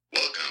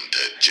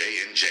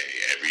J&J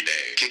every day.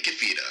 Kick your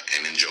feet up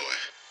and enjoy.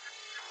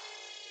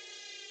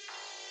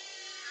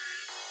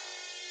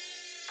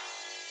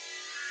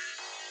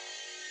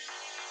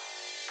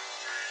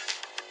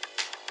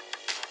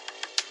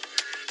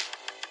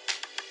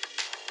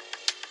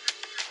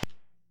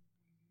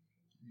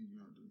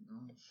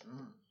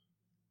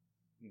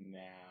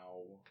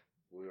 Now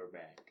we're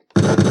back.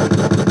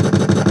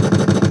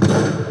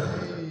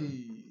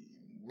 Hey,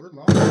 we're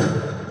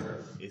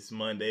live. It's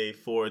Monday,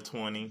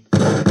 4/20,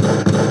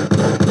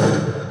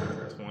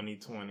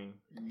 2020.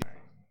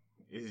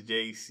 It's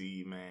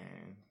JC,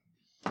 man.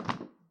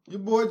 Your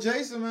boy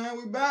Jason, man,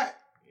 we back.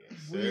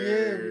 Yes, We sir.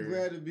 here. We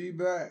glad to be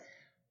back.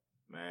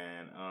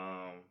 Man,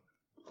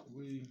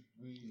 We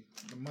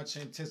the much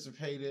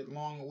anticipated,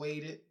 long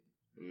awaited.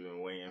 we've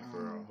been waiting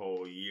for a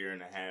whole year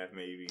and a half,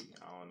 maybe.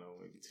 I don't know,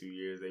 maybe 2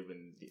 years. They've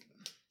been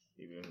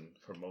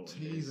promoting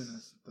Teasing this.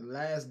 us. The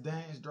Last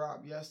Dance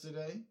dropped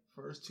yesterday.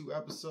 First 2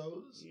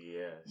 episodes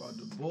Yes. about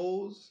the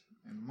Bulls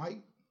and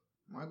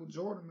Michael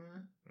Jordan,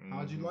 man.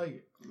 How'd you like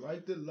it? You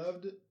liked it?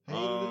 Loved it?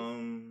 Hated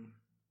it?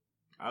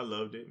 I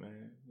loved it,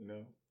 man. You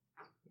know,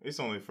 it's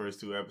only the first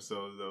 2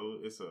 episodes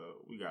though.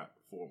 We got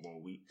 4 more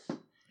weeks.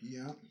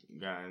 Yeah.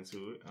 Got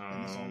into it.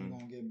 And it's only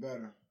gonna get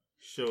better.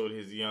 Showed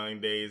his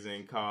young days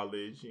in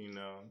college, you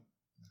know,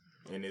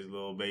 and his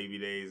little baby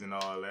days and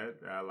all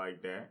that. I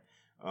like that.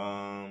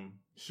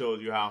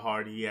 Showed you how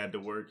hard he had to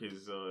work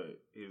his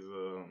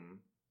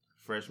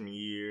freshman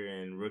year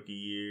and rookie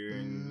year,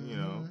 and you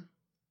know,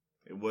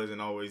 it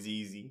wasn't always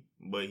easy,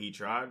 but he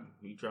tried.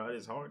 He tried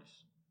his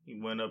hardest. He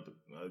went up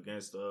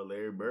against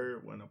Larry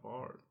Bird. Went up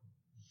hard.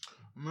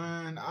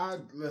 Man,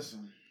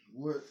 listen.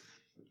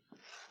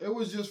 It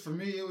was just, for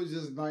me, it was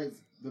just like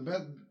the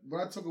best.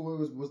 What I took away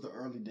was the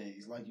early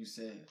days, like you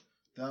said.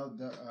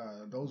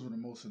 Those were the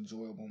most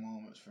enjoyable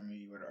moments for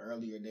me. Were the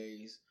earlier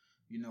days.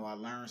 You know, I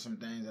learned some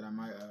things that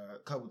a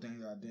couple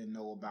things that I didn't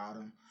know about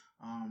him.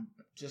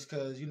 Just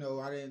because, you know,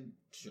 I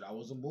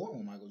wasn't born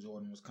when Michael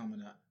Jordan was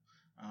coming up.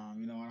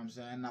 You know what I'm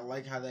saying? I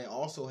like how they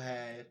also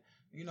had,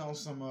 you know,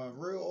 some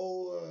real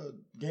old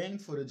game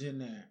footage in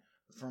there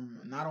from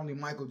not only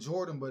Michael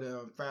Jordan, but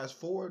fast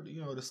forward,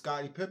 you know, to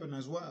Scottie Pippen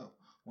as well,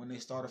 when they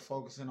started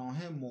focusing on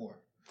him more.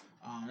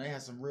 They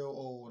had some real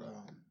old,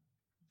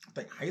 I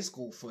think, high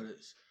school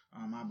footage,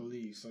 I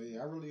believe. So, yeah,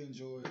 I really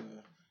enjoyed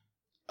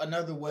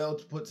another well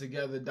put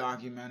together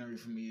documentary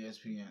from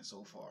ESPN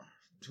so far.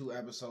 2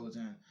 episodes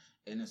in,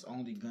 and it's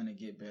only going to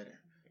get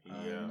better. You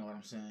know what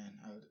I'm saying?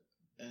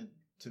 And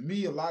to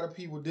me, a lot of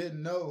people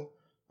didn't know,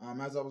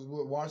 as I was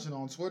watching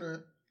on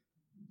Twitter,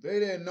 they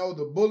didn't know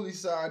the bully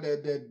side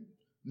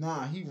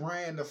he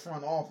ran the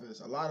front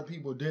office. A lot of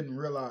people didn't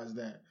realize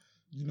that,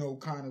 you know,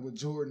 kind of with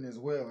Jordan as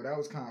well. That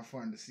was kind of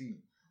fun to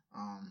see.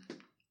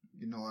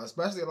 You know,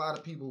 especially a lot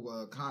of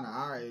people kind of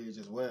our age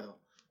as well.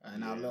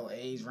 And our little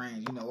age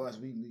range, you know us,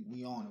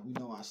 we on it. We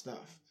know our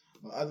stuff.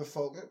 But other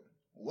folk,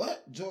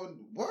 what?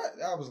 Jordan, what?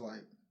 I was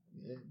like,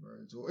 yeah,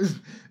 bro, Jordan.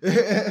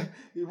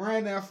 He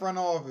ran that front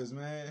office,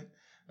 man.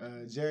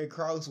 Jerry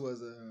Krause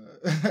was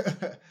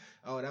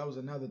oh, that was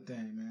another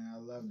thing, man. I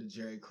love the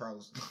Jerry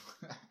Krause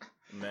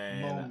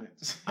Man,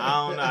 moments.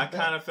 I don't know. I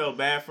kind of felt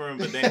bad for him,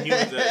 but then he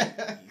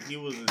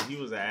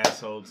was an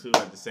asshole too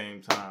at the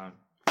same time.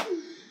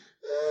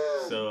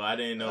 So I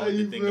didn't know what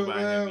to think about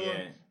him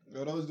yet.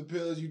 Are those the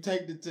pills you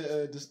take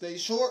to stay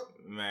short?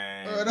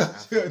 Man, I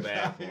feel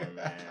bad for him,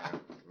 man.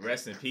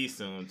 Rest in peace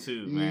to him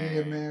too, man.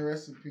 Yeah, man.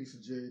 Rest in peace to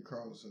Jerry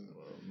Krause.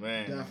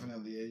 Man,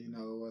 definitely. You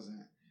know, it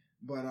wasn't.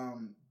 But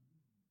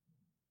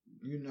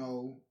you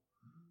know,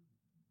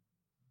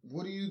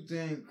 what do you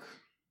think?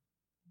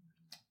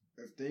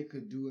 If they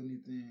could do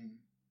anything,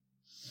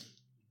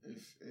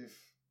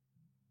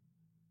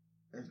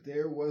 if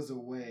there was a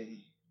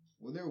way,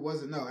 well, there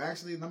wasn't. No,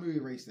 actually, let me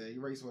erase that.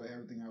 Erase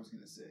everything I was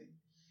gonna say.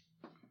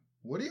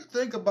 What do you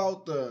think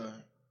about the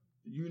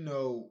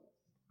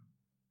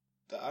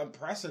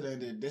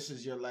unprecedented, this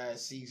is your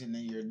last season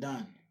and you're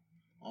done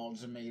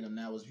ultimatum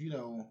that was,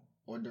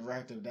 or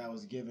directive that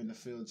was given to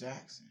Phil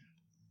Jackson?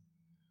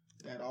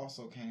 That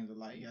also came to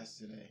light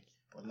yesterday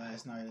or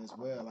last night as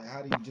well. Like,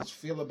 how do you just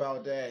feel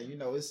about that? You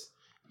know,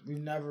 we've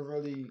never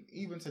really,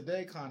 even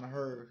today, kind of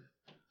heard.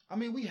 I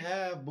mean, we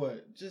have,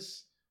 but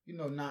just,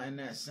 not in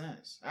that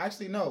sense.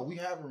 Actually, no, we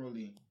haven't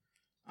really,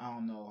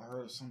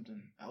 heard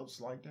something else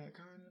like that,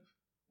 kind of.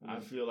 I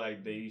feel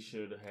like they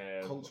should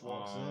have. Coach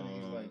walks in and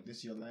he's like, this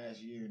is your last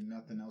year and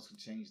nothing else can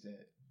change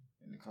that.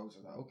 And the coach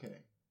is like,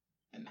 okay.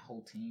 And the whole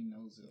team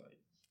knows it. Like,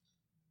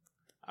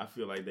 I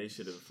feel like they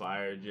should have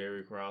fired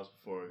Jerry Krause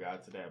before it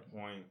got to that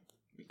point,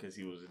 because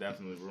he was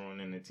definitely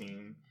ruining the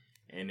team.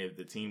 And if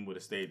the team would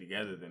have stayed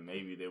together, then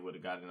maybe they would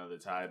have got another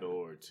title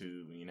or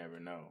 2. You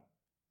never know,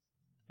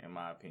 in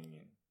my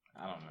opinion.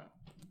 I don't know.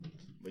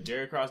 But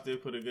Jerry Krause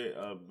did put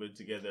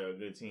together a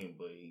good team,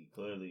 but he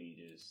clearly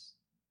just,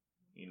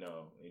 he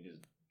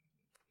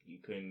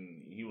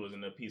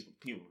wasn't a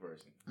people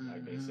person,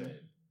 like they said.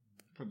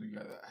 Put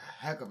together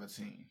a heck of a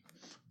team.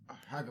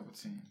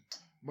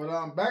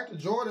 But back to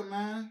Jordan,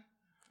 man.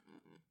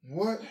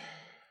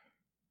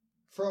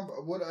 from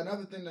what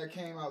another thing that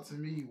came out to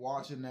me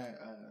watching it,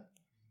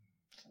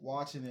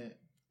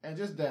 and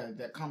just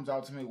that comes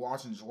out to me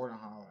watching Jordan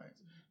highlights.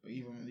 But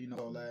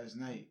even last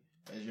night,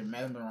 as you're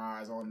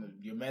mesmerized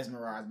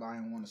by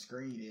him on the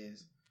screen,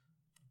 is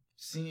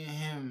seeing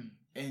him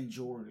in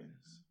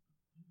Jordans.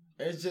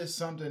 It's just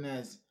something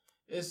that's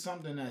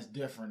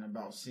different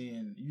about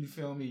seeing, you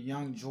feel me,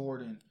 young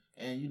Jordan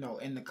and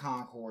in the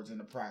concourse in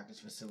the practice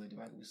facility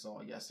like we saw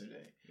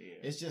yesterday. Yeah.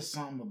 It's just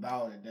something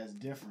about it that's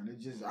different. It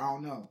just, I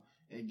don't know.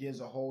 It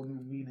gives a whole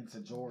new meaning to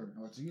Jordan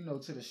or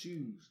to the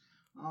shoes.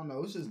 I don't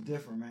know. It's just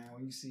different, man.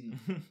 When you see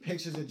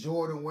pictures of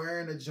Jordan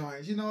wearing the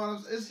joints,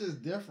 it's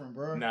just different,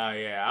 bro. Nah,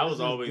 yeah. I was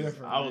always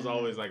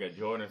like a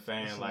Jordan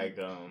fan,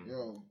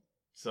 yo.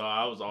 So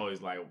I was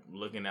always like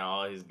looking at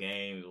all his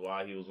games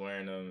while he was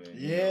wearing them,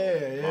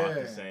 and bought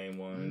the same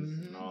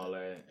ones and all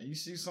that. And you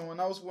see someone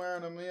else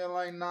wearing them, and you're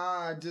like,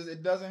 nah,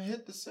 it doesn't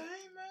hit the same,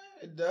 man.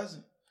 It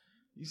doesn't.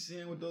 You see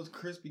him with those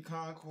crispy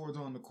Concords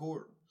on the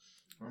court.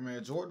 Or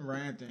man, Jordan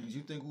ran things.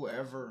 You think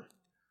whoever,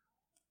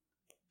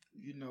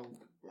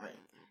 I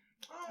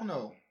don't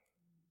know,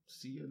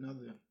 see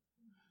another.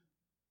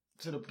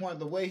 To the point,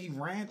 the way he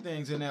ran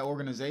things in that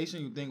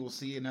organization, you think we'll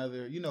see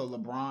another,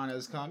 LeBron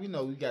has come.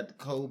 We got the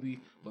Kobe.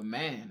 But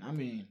man, I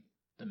mean,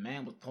 the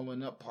man was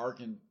pulling up,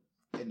 parking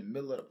in the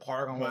middle of the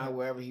parking lot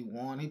wherever he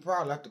wanted. He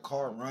probably left the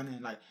car running.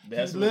 Like, he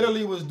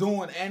literally was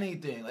doing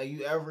anything. Like,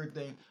 you ever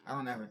think, I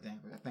don't ever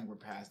think, but I think we're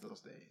past those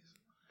days.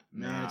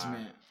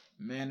 Management.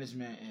 And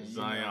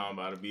Zion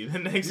about to be the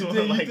next one.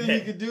 You think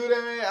he could do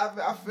that, man?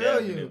 I feel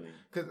you.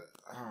 Cause,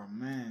 oh,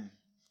 man.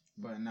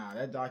 But nah,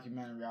 that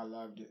documentary, I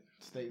loved it.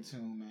 Stay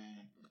tuned,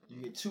 man.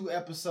 You get 2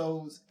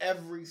 episodes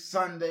every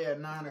Sunday at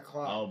 9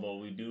 o'clock. Oh, but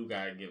we do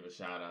gotta give a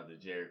shout out to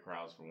Jerry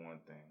Krause for one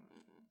thing.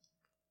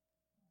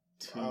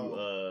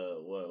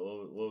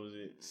 What was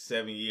it?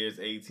 7 years,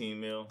 18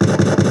 mil.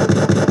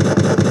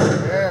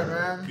 Yeah,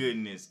 man.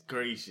 Goodness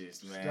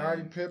gracious, man.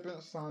 Scottie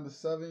Pippen signed a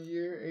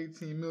 7-year,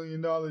 $18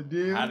 million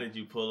deal. How did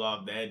you pull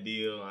off that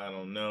deal? I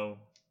don't know.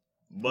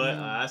 But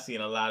I seen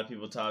a lot of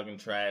people talking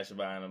trash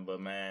about him. But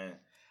man,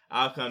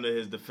 I'll come to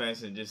his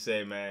defense and just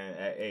say, man,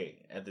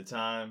 at the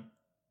time,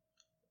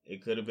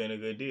 it could have been a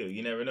good deal.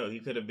 You never know. He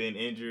could have been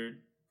injured.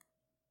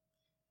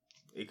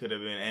 It could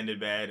have been ended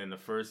bad in the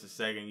first or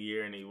second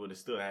year, and he would have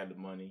still had the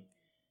money.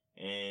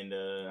 And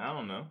I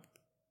don't know.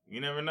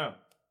 You never know.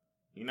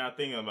 You're not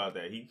thinking about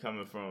that. He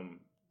coming from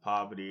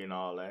poverty and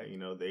all that.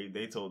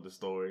 They told the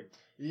story.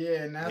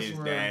 Yeah, and that's his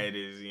dad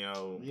is, in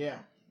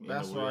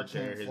that's the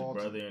wheelchair. His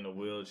brother in a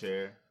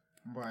wheelchair.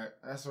 Right,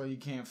 that's why you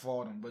can't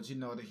fault him. But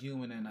the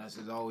human in us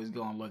is always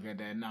going to look at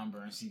that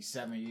number and see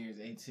 7 years,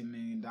 $18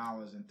 million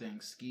and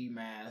think ski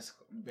mask,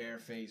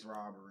 barefaced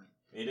robbery.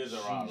 It is a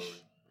robbery.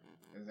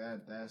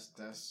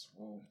 That's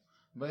whoa.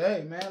 But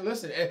hey, man,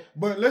 listen.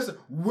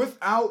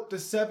 Without the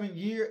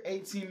 7-year,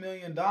 $18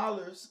 million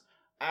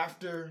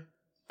after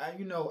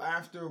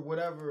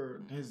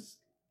whatever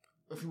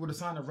if he would have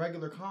signed a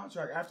regular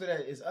contract after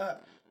that is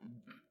up,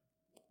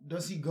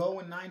 does he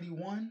go in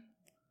 91?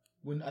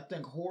 When I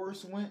think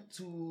Horace went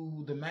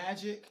to the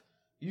Magic,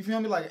 you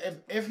feel me? Like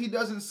if he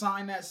doesn't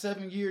sign that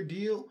 7-year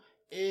deal,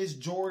 is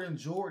Jordan?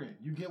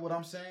 You get what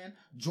I'm saying?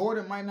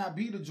 Jordan might not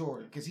be the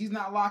Jordan because he's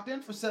not locked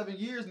in for 7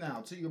 years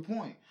now. To your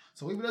point,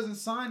 so if he doesn't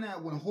sign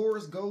that when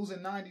Horace goes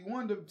in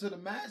 91 to the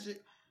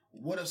Magic,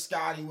 what if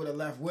Scottie would have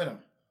left with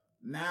him?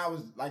 Now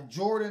it's like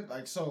Jordan.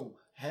 Like so,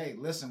 hey,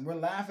 listen, we're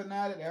laughing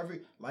at it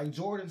like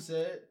Jordan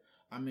said.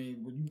 I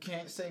mean, you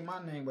can't say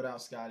my name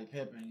without Scottie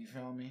Pippen. You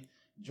feel me?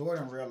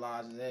 Jordan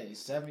realizes, hey,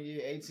 7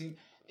 year, 18.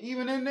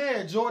 Even in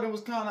there, Jordan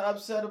was kind of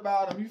upset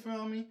about him. You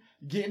feel me?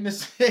 Getting the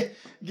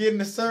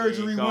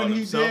surgery when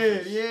he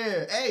did.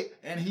 Yeah. Hey,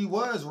 and he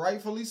was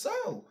rightfully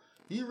so.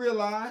 He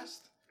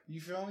realized. You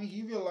feel me?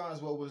 He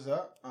realized what was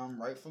up.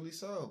 Rightfully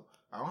so.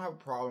 I don't have a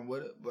problem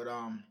with it, but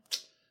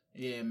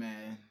yeah,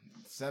 man,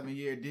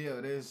 7-year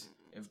deal.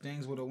 If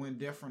things would have went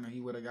different, or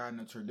he would have gotten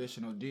a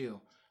traditional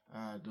deal.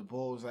 The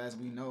Bulls, as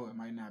we know, it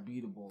might not be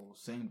the Bulls.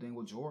 Same thing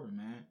with Jordan,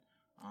 man.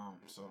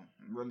 So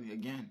really,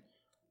 again,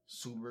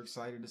 super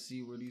excited to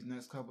see where these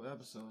next couple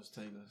episodes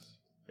take us.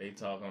 They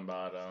talking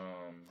about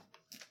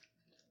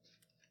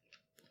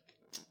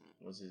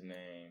what's his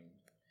name?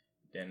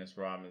 Dennis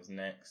Rodman's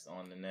next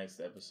on the next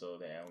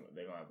episode.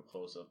 They're gonna have a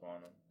close up on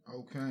him.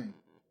 Okay,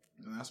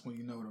 and that's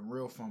when the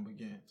real fun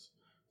begins.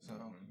 So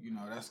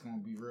that's gonna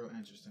be real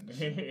interesting to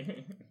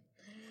see.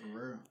 For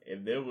real.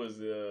 If there was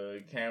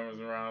cameras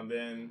around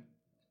then.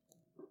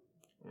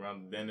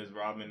 Around the Dennis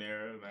Rodman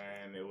era,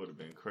 man, it would have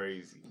been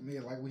crazy.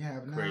 Yeah, like we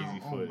have now.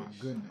 Crazy footage. Oh my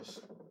goodness.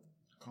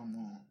 Come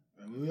on.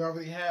 And we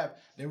already have.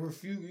 There were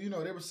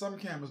there were some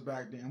cameras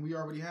back then. We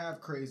already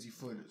have crazy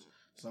footage.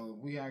 So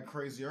if we had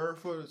crazier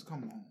footage,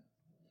 come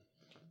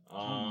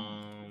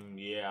on.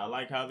 Yeah, I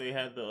like how they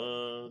had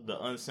the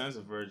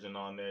uncensored version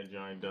on that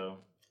joint though.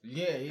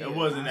 Yeah. It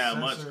wasn't that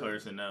much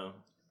cursing though.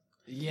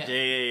 Yeah.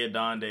 J.A.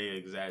 Adonde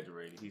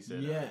exaggerated. He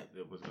said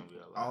it was going to be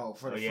a lot. Oh,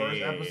 for the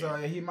first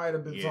episode, he might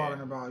have been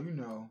talking about,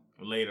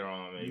 Later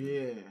on, maybe.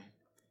 Yeah.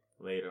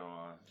 Later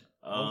on.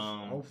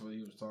 Hopefully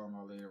he was talking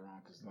about later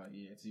on, because, like,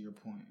 yeah, to your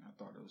point, I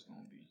thought it was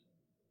going to be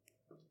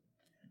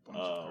a bunch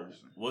of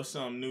person. What's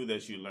something new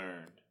that you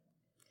learned?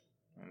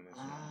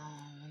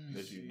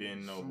 That you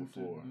didn't know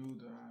before. New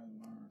that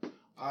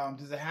I learned.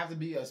 Does it have to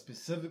be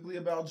specifically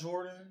about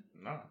Jordan?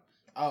 No.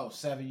 Oh,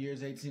 7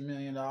 years, $18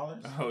 million.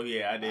 Oh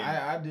yeah, I didn't.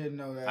 I didn't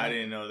know that. I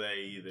didn't know that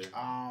either.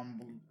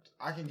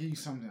 I can give you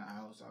something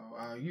else.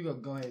 You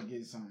go ahead and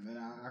get something, and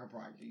I can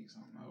probably give you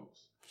something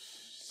else.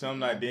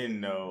 Something I didn't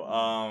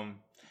know.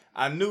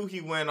 I knew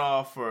he went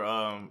off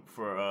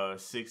for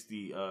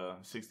 60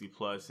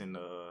 plus in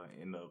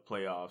the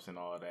playoffs and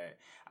all that.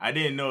 I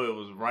didn't know it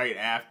was right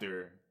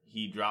after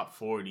he dropped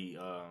 40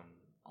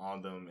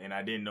 on them, and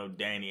I didn't know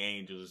Danny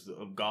Ainge was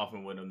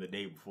golfing with him the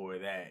day before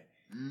that.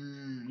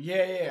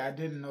 Yeah, I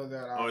didn't know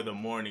that. Or the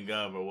morning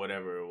of, or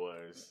whatever it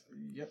was.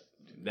 Yep.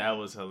 That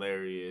was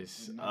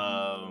hilarious.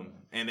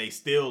 And they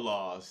still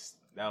lost.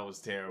 That was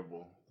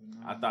terrible.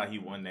 I thought he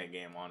won that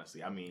game,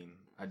 honestly. I mean,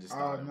 I just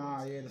thought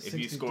if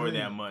you scored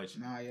that much.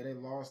 They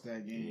lost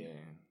that game. Yeah.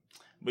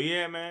 But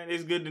yeah, man,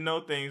 it's good to know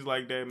things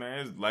like that, man.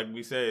 It's, like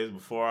we said, it's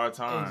before our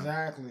time.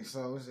 Exactly.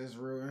 So it's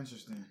real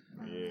interesting.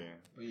 Yeah.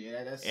 But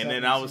yeah, that's. And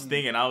then I was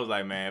thinking, I was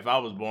like, man, if I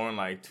was born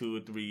like 2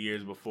 or 3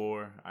 years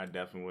before, I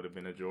definitely would have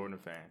been a Jordan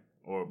fan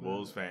or a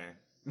Bulls fan.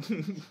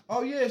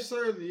 Oh yeah,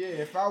 certainly.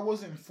 Yeah, if I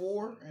wasn't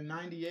 4 in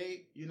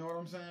 '98, you know what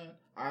I'm saying?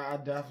 I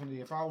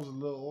definitely. If I was a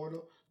little older,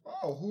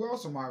 who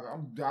else am I?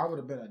 I would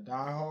have been a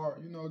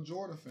diehard,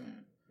 Jordan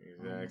fan.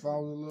 Exactly. If I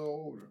was a little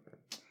older,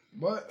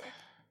 but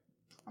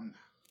I'm not.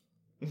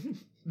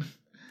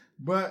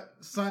 But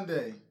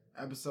Sunday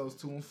episodes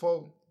 2 and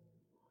 4.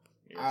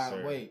 Yes,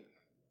 sir. Wait.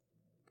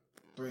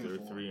 3 and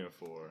 4. 3 and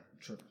 4.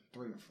 Tripping.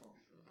 3 and 4.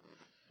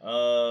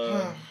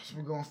 So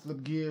we're gonna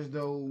flip gears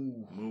though.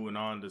 Moving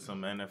on to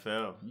some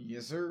NFL.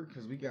 Yes, sir.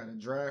 Because we got a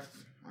draft.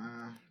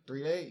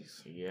 3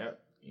 days. Yep.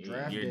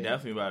 Draft You're day.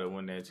 definitely about to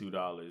win that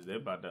 $2. They're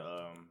about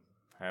to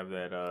have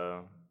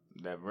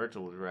that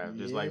virtual draft,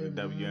 just like the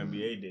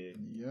WNBA did.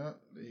 Yep,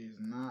 they is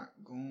not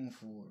going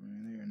for it,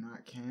 man. They are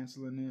not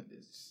canceling it.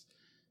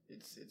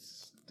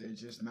 They're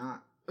just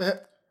not.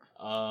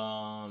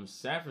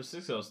 San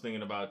Francisco's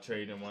thinking about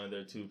trading one of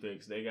their 2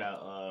 picks. They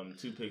got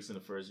 2 picks in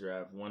the first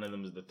draft. One of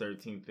them is the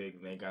 13th pick,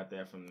 and they got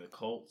that from the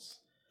Colts.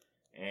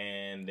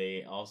 And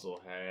they also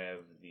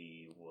have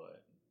the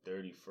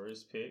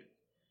 31st pick?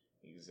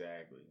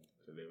 Exactly.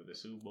 So they were the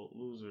Super Bowl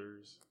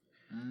losers.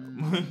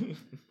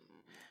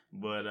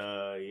 But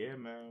yeah,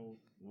 man,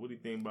 what do you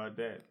think about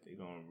that? They're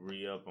gonna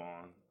re-up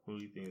on who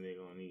do you think they're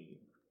gonna need?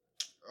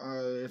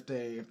 If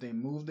they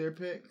move their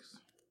picks.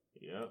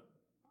 Yep.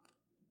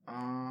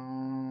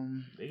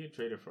 They get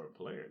traded for a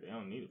player. They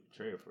don't need to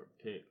trade for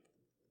a pick.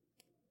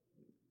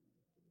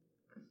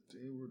 If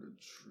they were to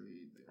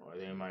trade their or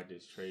they might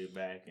just trade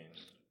back and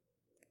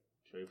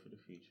trade for the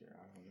future.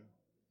 I don't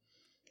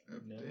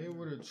know. If they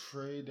were to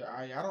trade,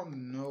 I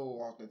don't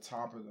know off the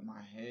top of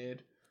my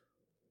head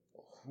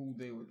who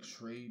they would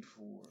trade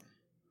for.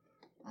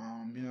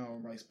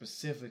 Like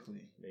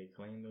specifically. They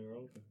claim they're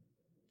open.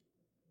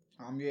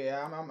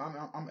 Yeah,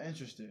 I'm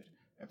interested.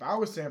 If I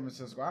was San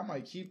Francisco, I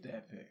might keep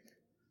that pick.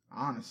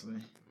 Honestly,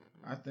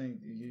 I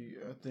think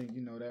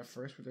that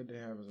first pick that they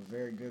have is a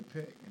very good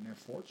pick, and they're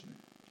fortunate,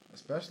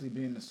 especially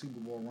being the Super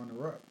Bowl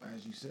runner-up,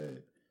 as you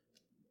said.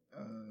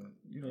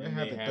 They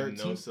have the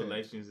 13th no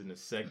selections in the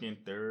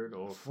 2nd, 3rd,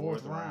 or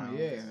 4th round.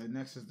 Yeah,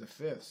 next is the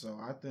 5th. So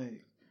I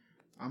think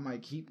I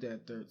might keep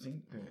that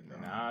 13th pick.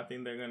 Nah, I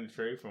think they're gonna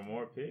trade for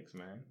more picks,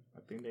 man.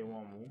 I think they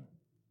want more.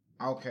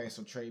 Okay,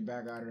 so trade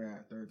back out of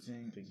that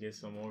 13th to get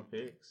some more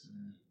picks.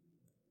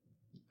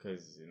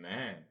 Because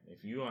man,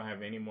 if you don't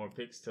have any more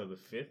picks till the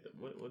 5th,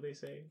 what they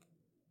say?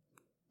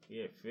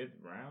 Yeah,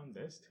 5th round.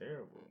 That's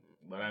terrible.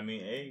 But I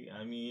mean,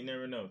 you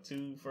never know.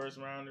 2 first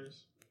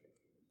rounders.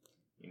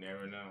 You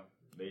never know.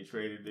 They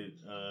traded it.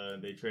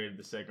 They traded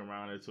the 2nd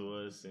rounder to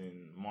us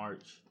in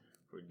March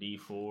for D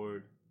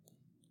Ford,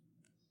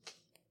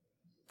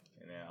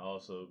 and then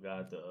also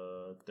got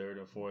the 3rd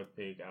and 4th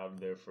pick out of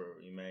there for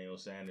Emmanuel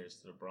Sanders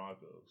to the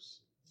Broncos.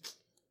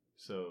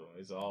 So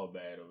it's all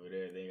bad over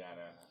there. They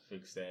gotta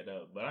fix that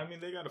up. But I mean,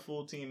 they got a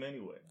full team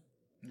anyway.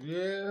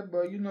 Yeah,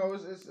 but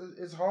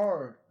it's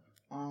hard.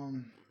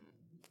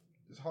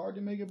 It's hard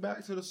to make it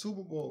back to the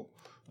Super Bowl,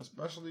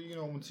 especially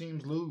when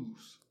teams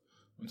lose.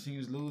 When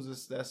teams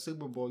lose that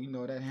Super Bowl,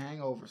 that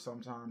hangover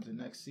sometimes the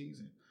next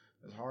season.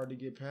 It's hard to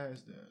get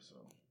past that. So,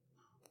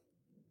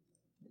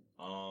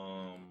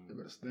 they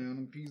better stay on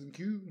them P's and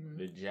Q's, man.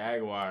 The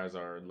Jaguars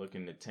are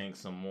looking to tank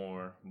some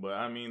more, but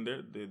I mean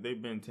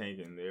they've been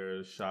tanking.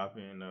 They're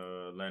shopping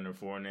Leonard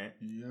Fournette.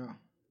 Yeah.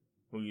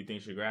 Who do you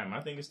think should grab him?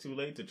 I think it's too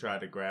late to try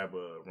to grab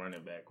a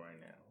running back right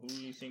now. Who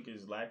do you think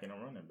is lacking a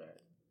running back?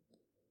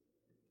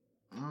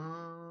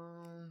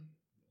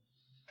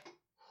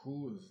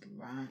 Who is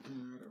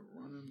lacking at a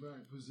running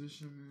back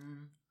position,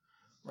 man?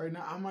 Right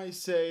now, I might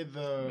say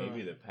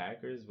maybe the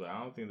Packers, but I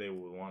don't think they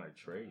would want to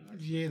trade.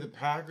 Yeah, the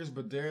Packers,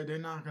 but they're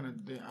not gonna.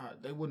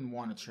 They wouldn't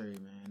want to trade,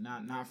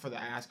 man. Not for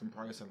the asking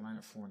price of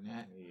Leonard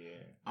Fournette.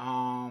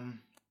 Yeah.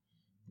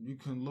 you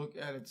can look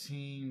at a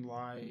team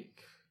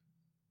like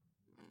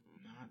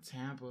not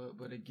Tampa,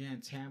 but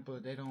again, Tampa,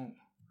 they don't.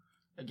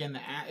 Again,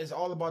 it's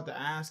all about the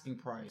asking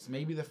price.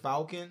 Maybe the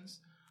Falcons.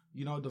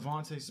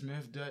 Devontae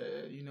Smith,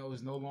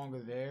 is no longer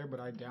there, but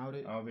I doubt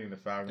it. I don't think the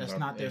Falcons. That's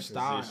not their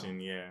style.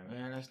 Yeah,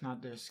 that's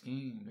not their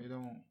scheme. They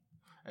don't,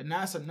 and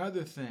that's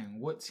another thing.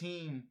 What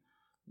team,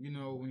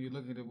 when you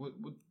look at it,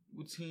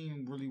 what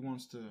team really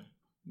wants to,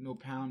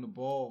 pound the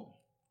ball,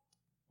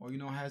 or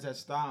has that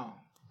style?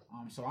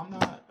 So I'm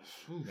not.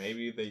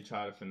 Maybe they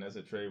try to finesse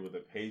a trade with the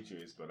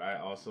Patriots, but I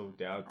also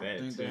doubt that. I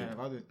think they have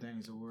other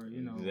things to worry.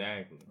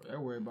 Exactly. They're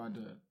worried about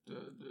the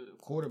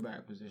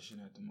quarterback position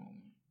at the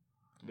moment.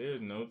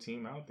 There's no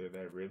team out there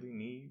that really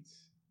needs.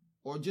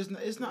 Or just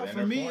it's not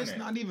for me. It's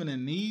not even a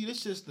need.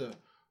 It's just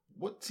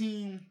what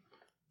team.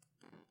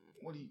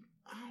 What do you?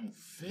 I don't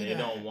fit. They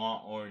don't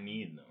want or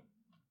need them.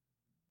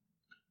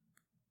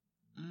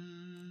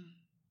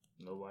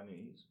 Nobody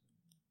needs.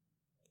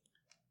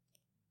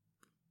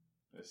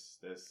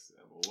 That's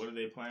what are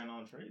they planning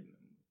on trading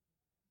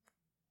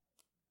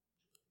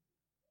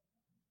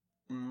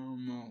them? I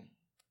don't know.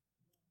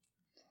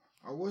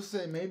 I would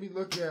say maybe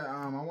look at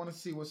I want to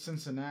see what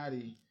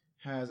Cincinnati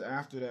has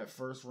after that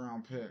first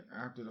round pick,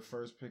 after the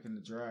first pick in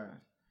the draft.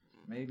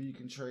 Maybe you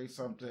can trade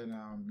something.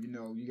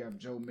 You have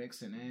Joe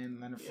Mixon and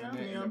Leonard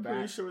Fournette in the I'm back.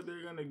 pretty sure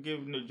they're gonna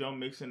give Joe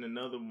Mixon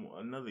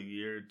another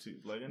year or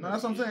two. No,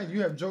 that's what I'm saying.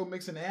 You have Joe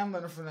Mixon and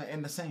Leonard Fournette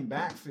in the same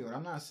backfield.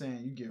 I'm not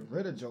saying you get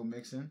rid of Joe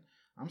Mixon.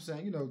 I'm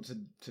saying to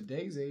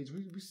today's age,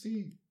 we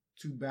see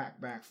two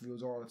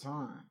backfields all the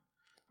time.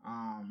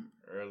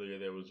 Earlier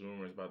there was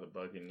rumors about the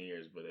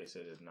Buccaneers, but they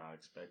said it's not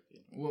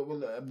expected.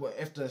 Well,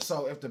 if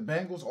the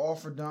Bengals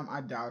offered them,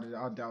 I doubt it.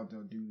 I doubt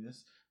they'll do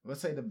this.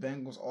 Let's say the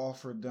Bengals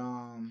offered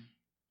their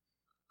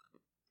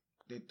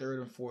third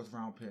and fourth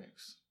round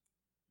picks.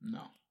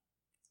 No,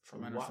 for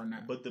Leonard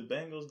Fournette. But the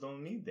Bengals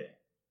don't need that.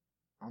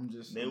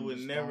 They would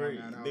never.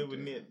 They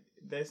would need.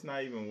 That's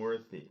not even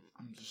worth it.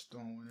 I'm just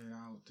throwing it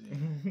out there.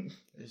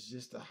 It's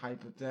just a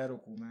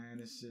hypothetical,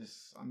 man. It's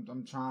just I'm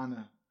trying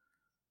to.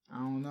 I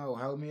don't know.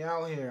 Help me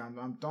out here.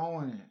 I'm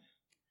throwing it.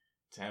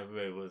 Tampa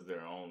Bay was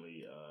their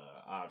only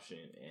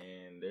option,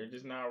 and they're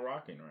just not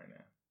rocking right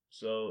now.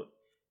 So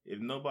if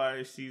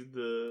nobody sees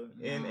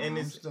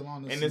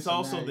it's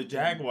also the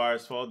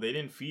Jaguars' fault. They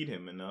didn't feed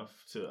him enough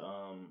to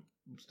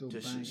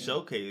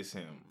showcase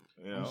him.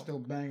 I'm still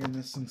banging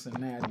this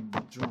Cincinnati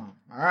drum.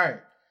 All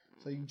right.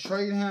 So you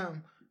trade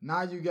him.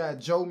 Now you got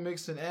Joe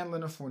Mixon and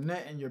Leonard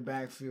Fournette in your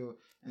backfield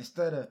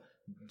instead of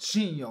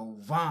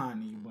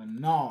Giovanni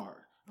Bernard.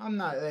 I'm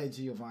not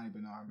Giovanni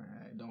Bernard,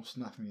 man. Don't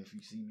snuff me if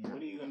you see me.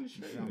 What are you going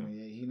to trade him?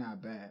 Yeah, he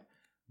not bad.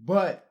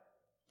 But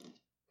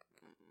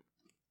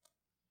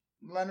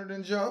Leonard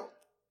and Joe?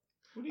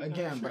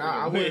 Again, but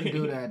I wouldn't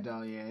do that,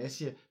 though. Yeah,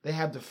 they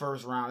have the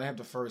first round. They have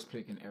the first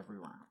pick in every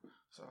round.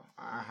 So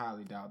I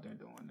highly doubt they're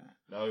doing that.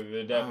 No,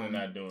 they're definitely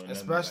not doing that.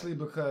 Especially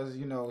because,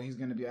 he's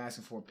going to be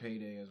asking for a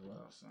payday as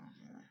well. So,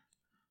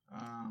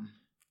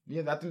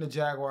 yeah. I think the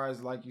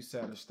Jaguars, like you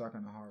said, are stuck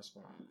in a hard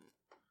spot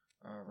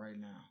right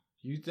now.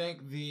 You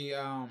think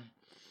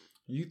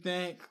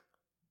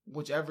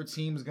whichever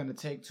team is going to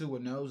take Tua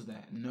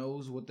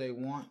knows what they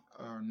want,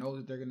 or knows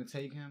that they're going to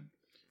take him?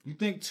 You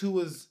think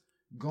Tua's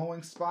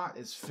going spot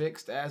is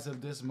fixed as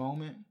of this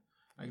moment?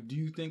 Like, do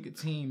you think a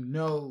team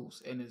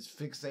knows and is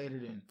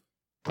fixated and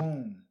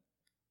boom,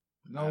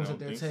 knows that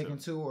they're taking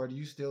Tua, or do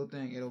you still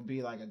think it'll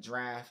be like a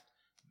draft,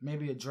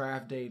 maybe a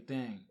draft day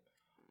thing?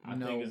 I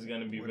think it's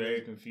going to be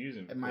very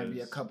confusing. It might be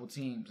a couple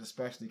teams,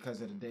 especially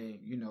because of the day,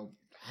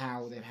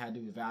 how they've had to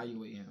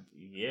evaluate him.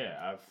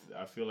 Yeah,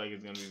 I feel like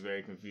it's going to be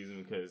very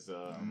confusing because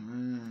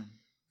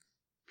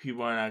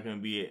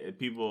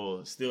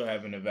people still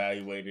haven't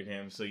evaluated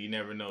him, so you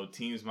never know.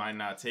 Teams might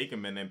not take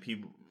him, and then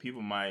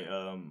people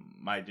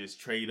might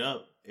just trade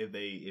up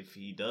if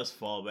he does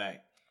fall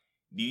back.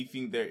 Do you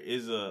think there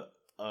is a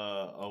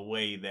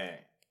way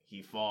that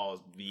he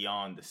falls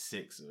beyond the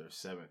 6th or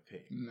 7th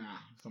pick? Nah,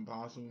 it's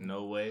impossible.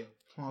 No way?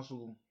 It's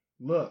possible.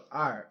 Look,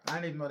 all right. I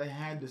didn't even know they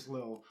had this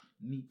little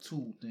neat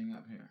tool thing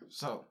up here.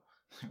 So,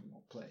 we're going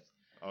to play.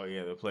 Oh,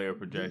 yeah, the player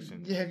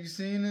projection. Yeah, have you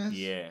seen this?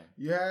 Yeah.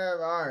 You have?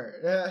 All right.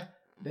 Yeah,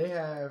 they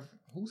have,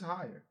 who's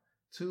higher?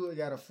 Tua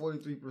got a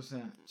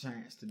 43%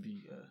 chance to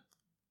be,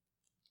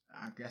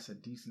 I guess, a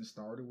decent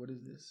starter. What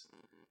is this?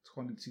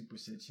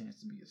 22%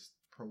 chance to be a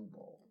Pro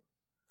Bowl.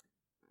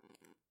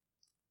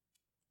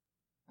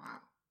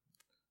 Wow.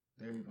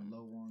 They're even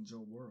lower on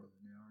Joe Burrow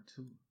than they are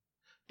too.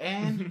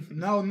 And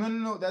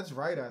no, that's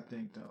right. I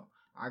think though,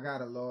 I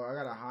got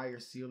a higher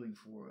ceiling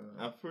for.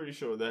 I'm pretty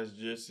sure that's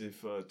just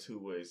if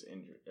Tua is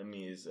injured. I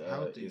mean, is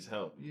healthy.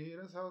 Yeah,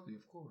 that's healthy,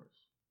 of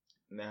course.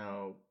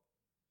 Now,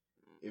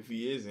 if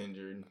he is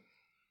injured,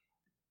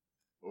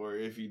 or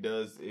if he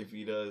does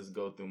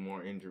go through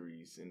more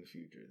injuries in the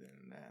future,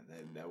 then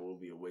that will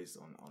be a waste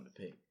on the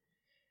pick.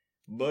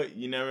 But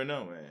you never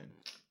know, man.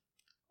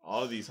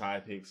 All these high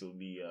picks will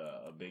be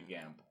a big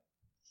gamble.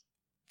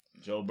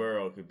 Joe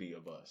Burrow could be a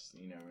bust.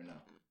 You never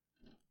know.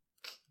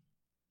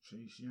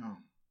 Chase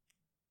Young.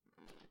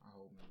 I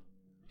hope.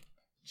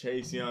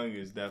 Chase Young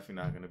is definitely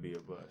not gonna be a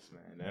bust,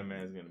 man. That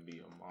man's gonna be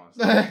a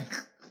monster.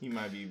 He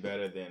might be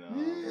better than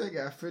they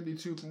got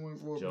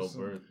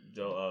 52.4%.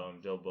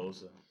 Joe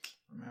Bosa.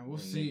 Man, we'll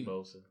see. Nick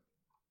Bosa.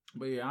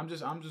 But yeah, I'm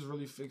just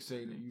really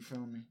fixated. You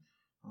feel me?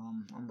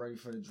 I'm ready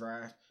for the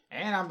draft,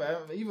 and I'm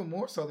even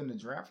more so than the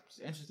draft. I'm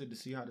just interested to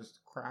see how this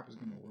crap is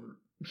gonna work.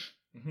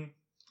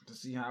 To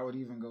see how it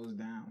even goes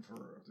down, for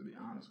real, to be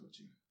honest with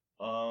you.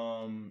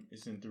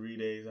 It's in 3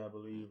 days, I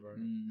believe, right?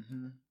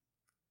 Mm-hmm.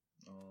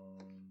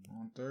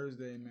 On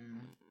Thursday,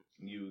 man.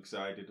 You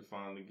excited to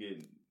finally get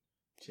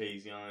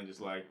Chase Young,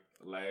 just like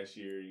last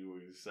year you were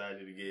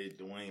excited to get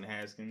Dwayne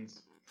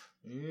Haskins?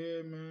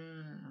 Yeah,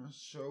 man. I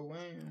sure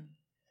am.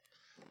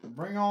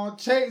 Bring on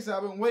Chase.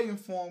 I've been waiting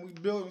for him. We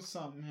building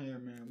something here,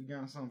 man. We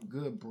got something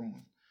good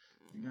brewing.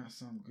 Down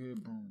here,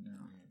 man.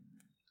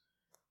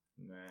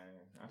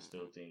 Man, I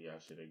still think y'all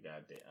should have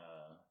got the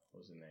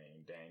what's his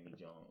name? Danny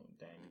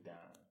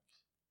Dimes.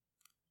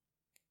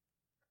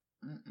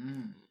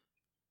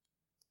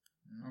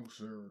 No,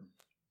 sir.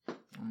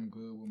 I'm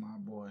good with my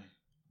boy.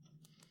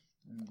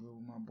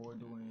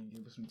 Dwayne.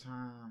 Give us some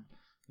time.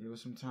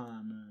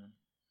 Man.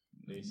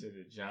 They said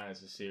the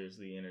Giants are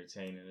seriously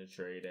entertaining a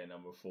trade at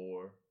number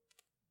 4.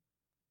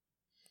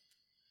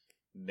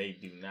 They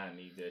do not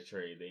need that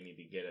trade. They need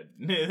to get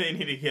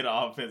an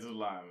offensive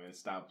lineman and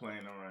stop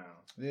playing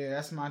around. Yeah,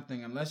 that's my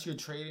thing. Unless you're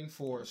trading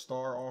for a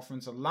star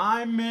offensive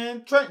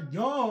lineman, Trent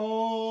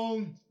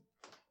Young.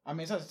 I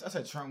mean, I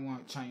said Trent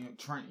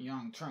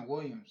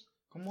Williams.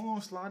 Come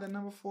on, slide that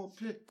number 4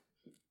 pick.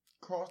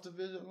 Cross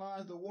division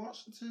lines to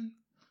Washington.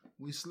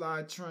 We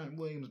slide Trent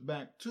Williams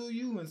back to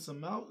you and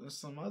some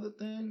other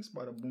things.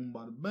 Bada boom,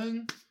 bada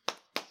bang.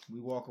 We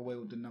walk away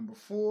with the number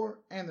 4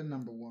 and the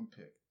number 1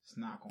 pick. It's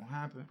not gonna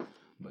happen,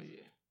 but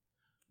yeah.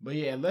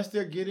 Unless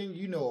they're getting,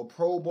 a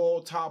Pro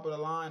Bowl top of the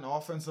line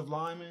offensive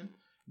lineman,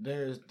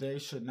 they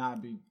should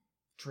not be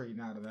trading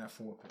out of that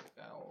 4 pick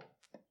at all.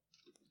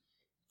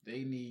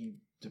 They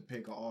need to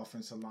pick an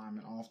offensive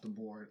lineman off the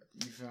board.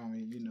 You feel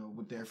me?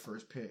 With their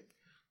first pick.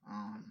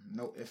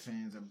 No ifs,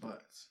 ands, or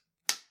buts.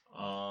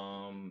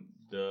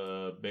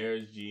 The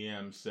Bears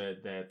GM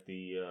said that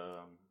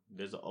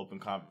there's an open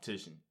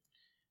competition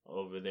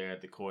over there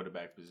at the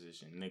quarterback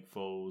position. Nick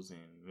Foles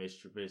and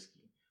Mitch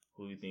Trubisky.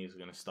 Who do you think is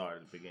going to start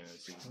at the beginning of the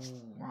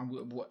season?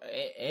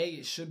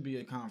 It should be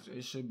a competition.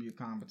 It should be a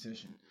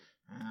competition.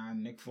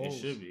 Nick Foles. It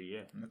should be,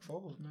 yeah. Nick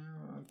Foles,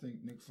 man. I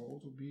think Nick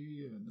Foles will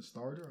be the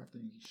starter. I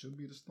think he should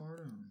be the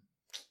starter.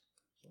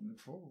 So Nick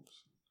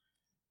Foles.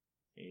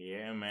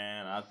 Yeah,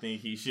 man. I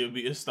think he should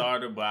be a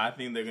starter, but I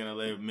think they're going to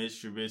let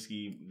Mitch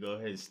Trubisky go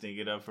ahead and stink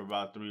it up for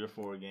about 3 or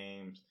 4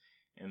 games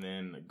and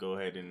then go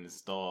ahead and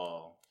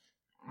install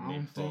I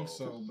don't think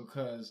so,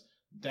 because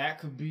that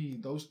could be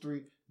those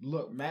 3.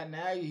 Look, Matt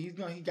Nagy, he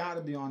got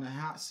to be on the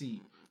hot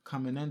seat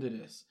coming into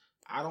this.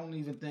 I don't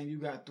even think you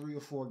got 3 or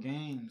 4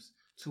 games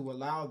to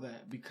allow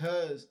that,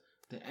 because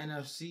the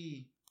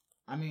NFC,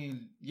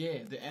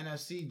 the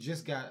NFC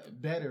just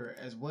got better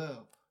as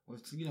well.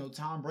 With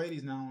Tom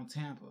Brady's now on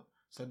Tampa,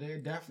 so they're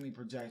definitely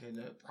projected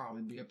to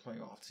probably be a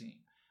playoff team.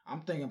 I'm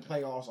thinking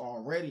playoffs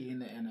already in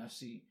the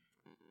NFC.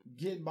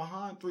 Getting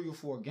behind 3 or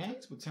 4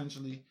 games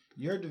potentially,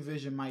 your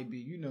division might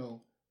be,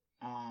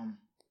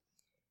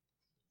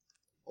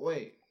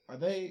 wait, are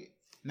they?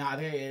 Nah,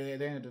 they're in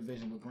a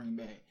division with Green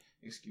Bay.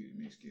 Excuse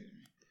me.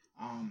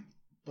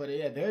 But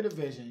yeah, their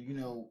division,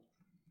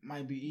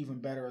 might be even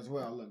better as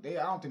well. Look, I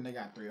don't think they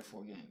got 3 or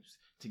 4 games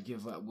to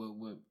give up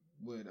with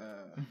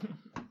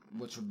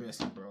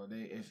Trubisky, bro.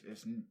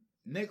 If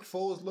Nick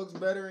Foles looks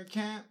better in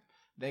camp,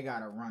 they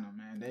gotta run him,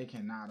 man. They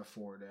cannot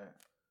afford that.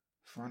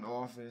 Front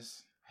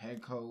office,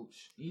 head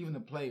coach, even the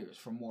players,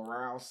 for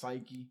morale,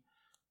 psyche.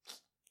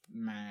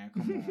 Man,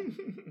 come on.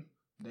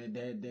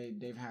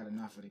 They've had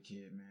enough of the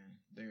kid, man.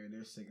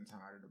 They're sick and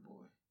tired of the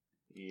boy.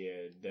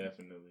 Yeah,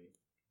 definitely.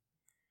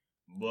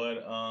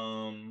 But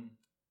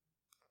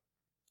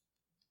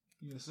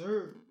yes,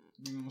 sir.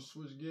 We gonna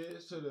switch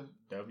gears to the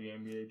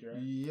WNBA draft.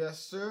 Yes,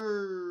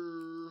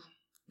 sir.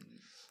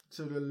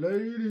 To the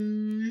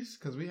ladies,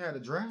 because we had a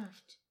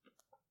draft,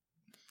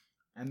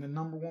 and the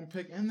number 1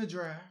 pick in the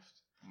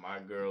draft. My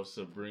girl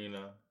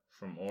Sabrina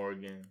from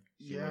Oregon.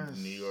 She yes. went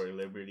to New York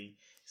Liberty.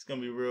 It's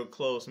gonna be real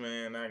close,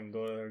 man. I can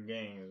go to her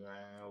games,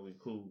 man. That'll be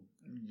cool.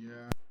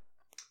 Yeah.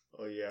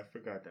 Oh yeah, I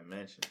forgot to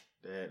mention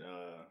that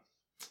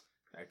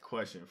that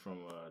question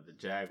from the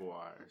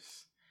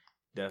Jaguars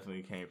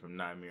definitely came from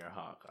Nightmare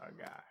Hawk, our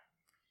guy.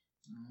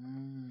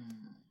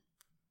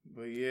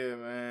 But yeah,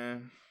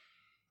 man.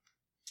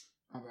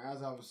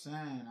 As I was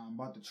saying,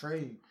 about the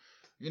trade.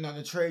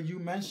 The trade you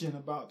mentioned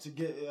about to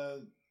get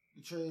to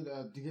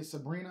get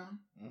Sabrina.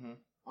 Mm-hmm.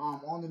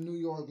 On the New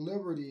York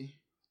Liberty.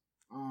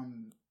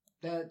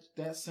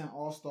 That sent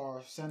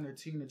All-Star center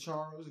Tina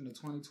Charles and the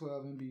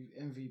 2012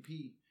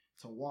 MVP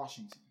to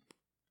Washington.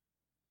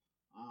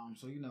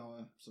 So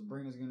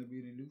Sabrina's gonna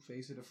be the new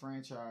face of the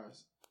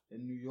franchise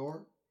in New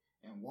York,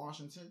 and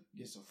Washington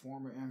gets a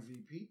former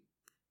MVP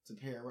to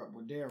pair up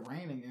with their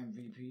reigning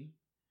MVP.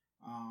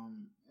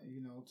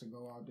 To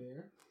go out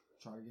there,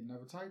 try to get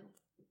another title.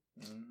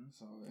 Mm-hmm.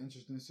 So,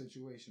 interesting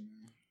situation,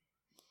 man.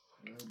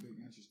 Real big,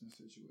 interesting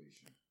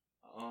situation.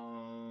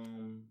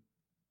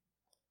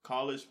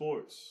 College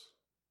sports.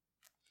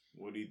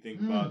 What do you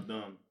think about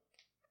them?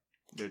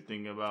 They're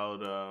thinking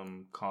about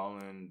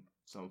calling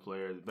some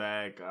players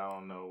back. I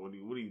don't know. What do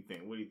you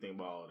think? What do you think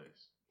about all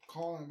this?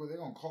 But they're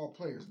gonna call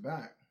players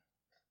back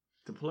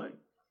To play.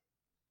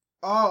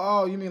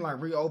 Oh, you mean like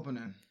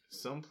reopening?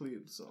 Some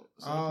players.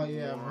 Oh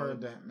yeah, I've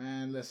heard that,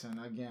 man. Listen,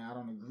 again, I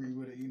don't agree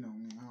with it. You know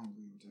me, I don't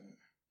agree with that.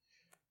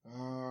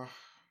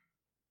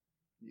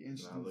 Be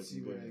interesting to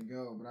see where they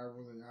go, but I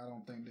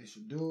don't think they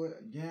should do it.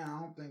 Again, I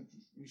don't think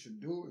we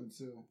should do it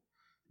until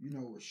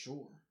we're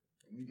sure.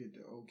 We get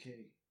the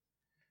okay.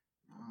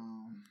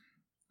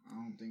 I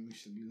don't think we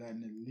should be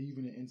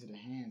leaving it into the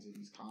hands of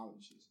these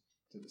colleges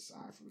to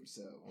decide for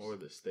themselves. Or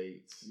the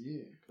states.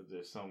 Yeah. Because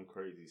there's some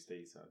crazy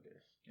states out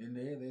there. And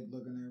they're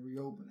looking at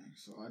reopening.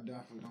 So I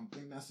definitely don't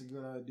think that's a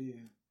good idea.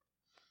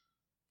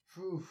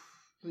 Whew.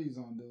 Please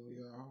don't do it,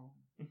 y'all.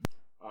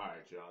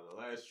 Alright, y'all.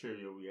 The last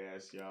trivia we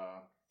asked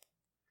y'all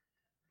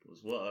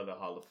was what other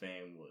Hall of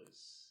Fame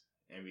was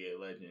NBA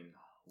legend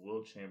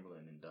Wilt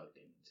Chamberlain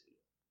inducted into?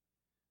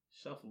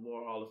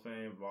 Shuffleboard Hall of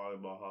Fame,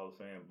 Volleyball Hall of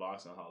Fame,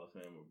 Boxing Hall of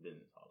Fame, or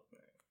Business Hall of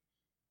Fame?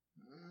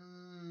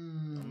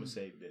 I'm going to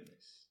say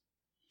business.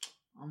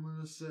 I'm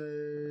going to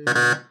say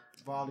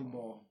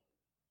volleyball.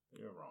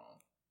 You're wrong.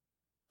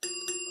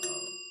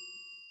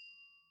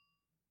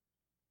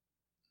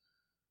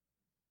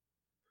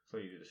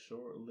 Played the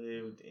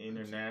short-lived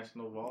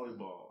International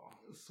Volleyball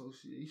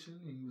Association,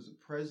 and he was the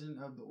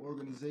president of the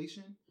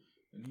organization,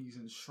 and he's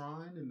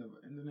enshrined in the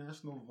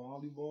International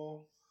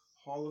Volleyball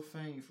Hall of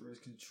Fame for his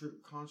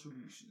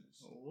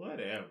contributions.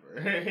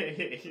 Whatever.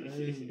 Hey,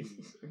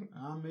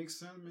 makes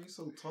sense. He's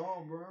so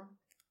tall, bro.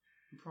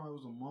 He probably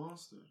was a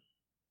monster.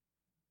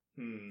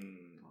 I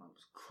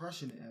was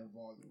crushing it at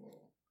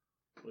volleyball.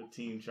 What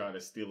team tried to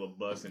steal a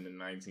bus in the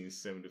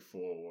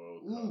 1974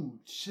 World Cup? Ooh,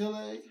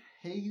 Chile,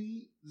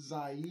 Haiti,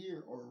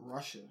 Zaire, or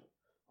Russia?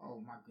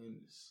 Oh my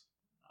goodness.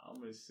 I'm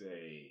gonna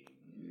say.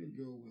 You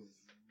go with.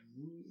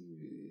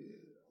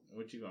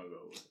 What you gonna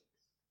go with?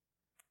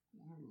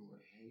 I'm gonna go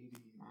with Haiti.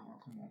 Oh,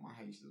 come on, my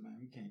Haitians, man.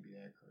 We can't be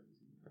that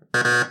crazy.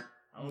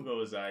 I'm gonna go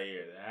with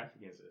Zaire. The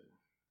Africans are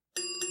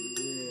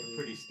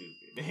pretty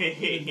stupid.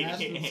 The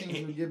national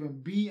teams were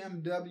given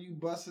BMW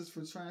buses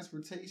for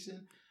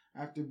transportation.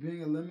 After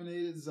being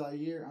eliminated,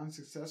 Zaire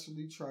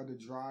unsuccessfully tried to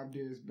drive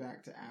theirs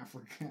back to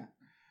Africa.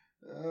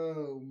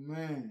 Oh,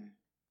 man.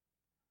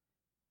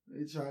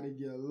 They tried to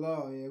get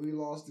low. Yeah, we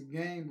lost the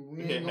game, but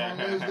we ain't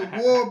gonna lose the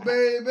war,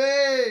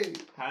 baby.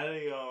 How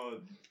they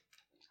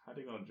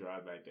gonna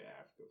drive back to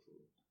Africa,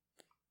 fool?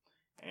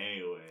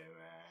 Anyway,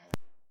 man,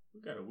 we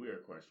got a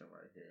weird question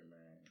right here,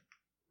 man.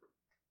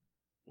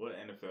 What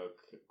NFL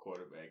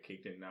quarterback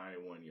kicked a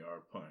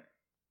 91-yard punt?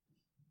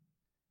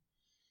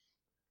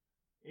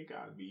 It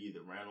gotta be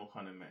either Randall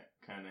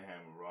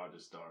Cunningham or Roger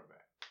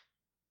Staubach.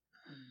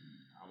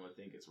 I'm gonna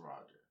think it's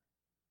Roger.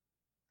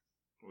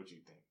 What you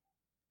think?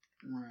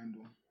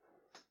 Randall.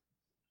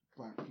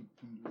 Black people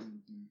can do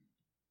anything.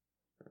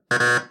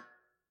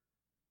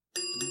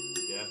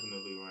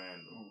 Definitely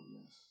Randall. Oh,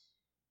 yes.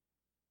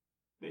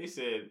 They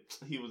said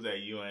he was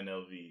at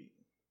UNLV.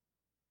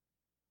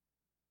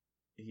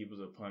 He was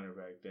a punter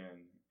back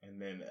then.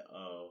 And then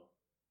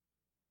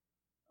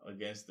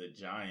against the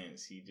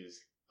Giants, he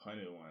just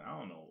punted one. I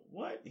don't know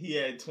what. He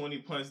had 20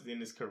 punts in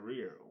his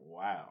career.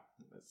 Wow.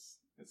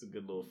 That's a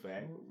good little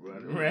fact.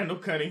 Randall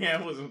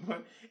Cunningham was a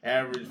punt.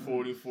 Average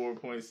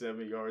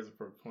 44.7 yards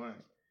per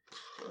punt.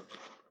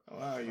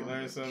 Wow, you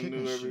learn something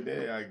new every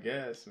day, I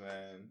guess,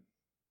 man.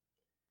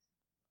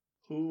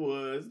 Who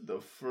was the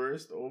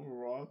first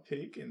overall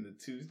pick in the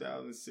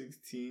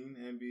 2016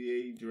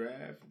 NBA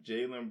draft?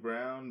 Jaylen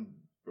Brown,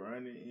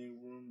 Brandon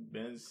Ingram,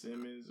 Ben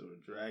Simmons, or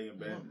Dragon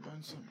Ben?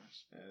 Ben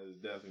Simmons. It was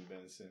definitely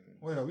Ben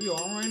Simmons. Wait, are we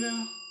on right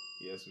now?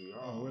 Yes, we are.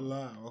 Oh, we're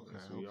live. Okay.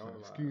 Yes, we are live.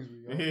 Excuse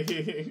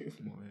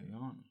me,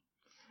 y'all.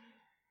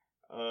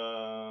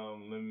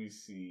 Let me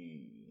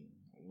see.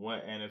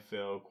 What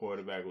NFL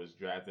quarterback was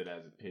drafted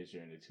as a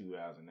pitcher in the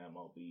 2000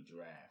 MLB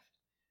draft?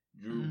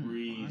 Drew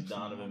Brees,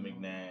 Donovan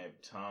McNabb,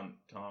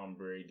 Tom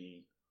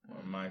Brady,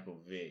 or Michael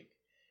Vick?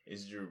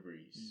 It's Drew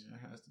Brees. Yeah,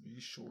 it has to be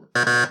short.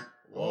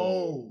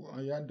 Oh,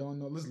 yeah, I don't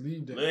know. Let's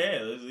leave that.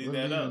 Yeah, let's leave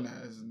that up.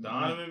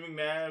 Donovan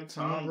McNabb,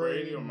 Tom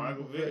Brady, or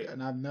Michael Vick?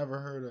 And I've never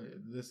heard of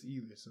this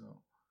either, so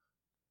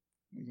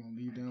we're going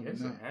to leave that up. I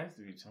guess it has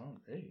to be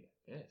Tom Brady,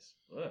 I guess.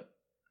 But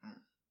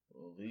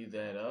we'll leave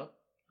that up.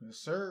 Yes,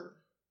 sir.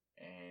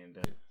 And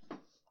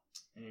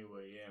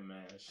anyway, yeah,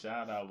 man.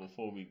 Shout out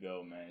before we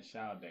go, man.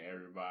 Shout out to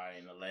everybody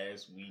in the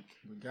last week.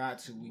 We got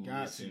to.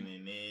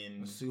 Listening in.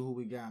 Let's see who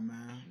we got,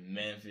 man.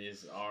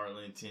 Memphis,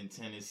 Arlington,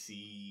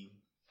 Tennessee,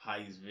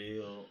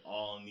 Pikesville,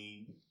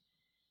 Albany,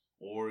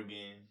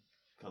 Oregon,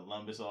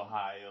 Columbus,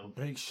 Ohio.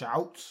 Big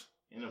shouts.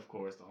 And, of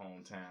course, the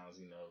hometowns,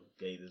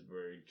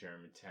 Gaithersburg,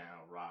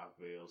 Germantown,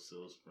 Rockville,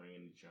 Silver Spring,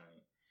 and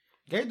Detroit.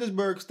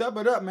 Gaithersburg, step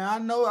it up, man. I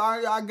know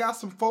I got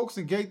some folks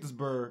in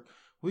Gaithersburg.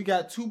 We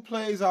got 2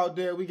 plays out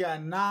there. We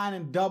got 9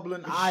 in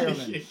Dublin,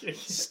 Ireland.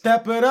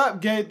 Step it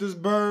up,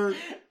 Gaithersburg.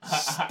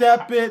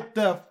 Step it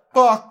the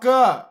fuck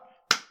up.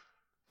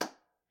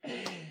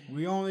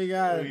 We only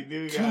got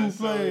 2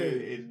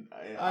 plays. In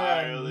I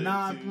got Ireland,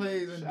 9 too.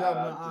 plays in Shout Dublin,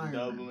 out to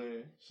Ireland.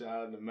 Dublin. Shout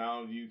out to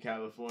Mountain View,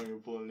 California,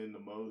 pulling in the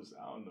most.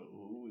 I don't know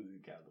who is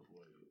in California.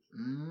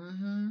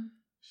 Mm-hmm.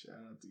 Shout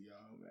out to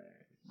y'all,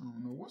 man. I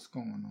don't know what's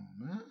going on,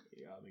 man.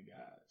 Y'all the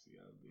guys.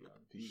 Y'all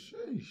the people.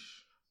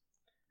 Sheesh.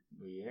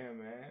 But yeah,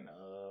 man.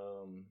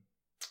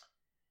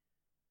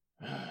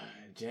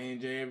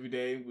 J&J every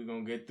day. We're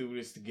going to get through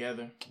this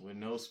together with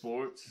no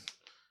sports.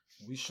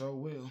 We sure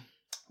will.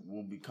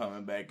 We'll be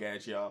coming back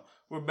at y'all.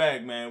 We're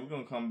back, man. We're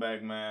going to come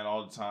back, man,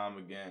 all the time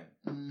again.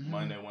 Mm-hmm.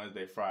 Monday,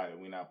 Wednesday, Friday.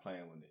 We're not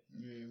playing with it.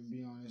 Yeah, we'll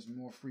be on this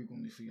more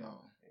frequently for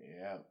y'all.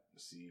 Yeah.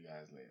 See you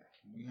guys later.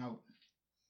 We out.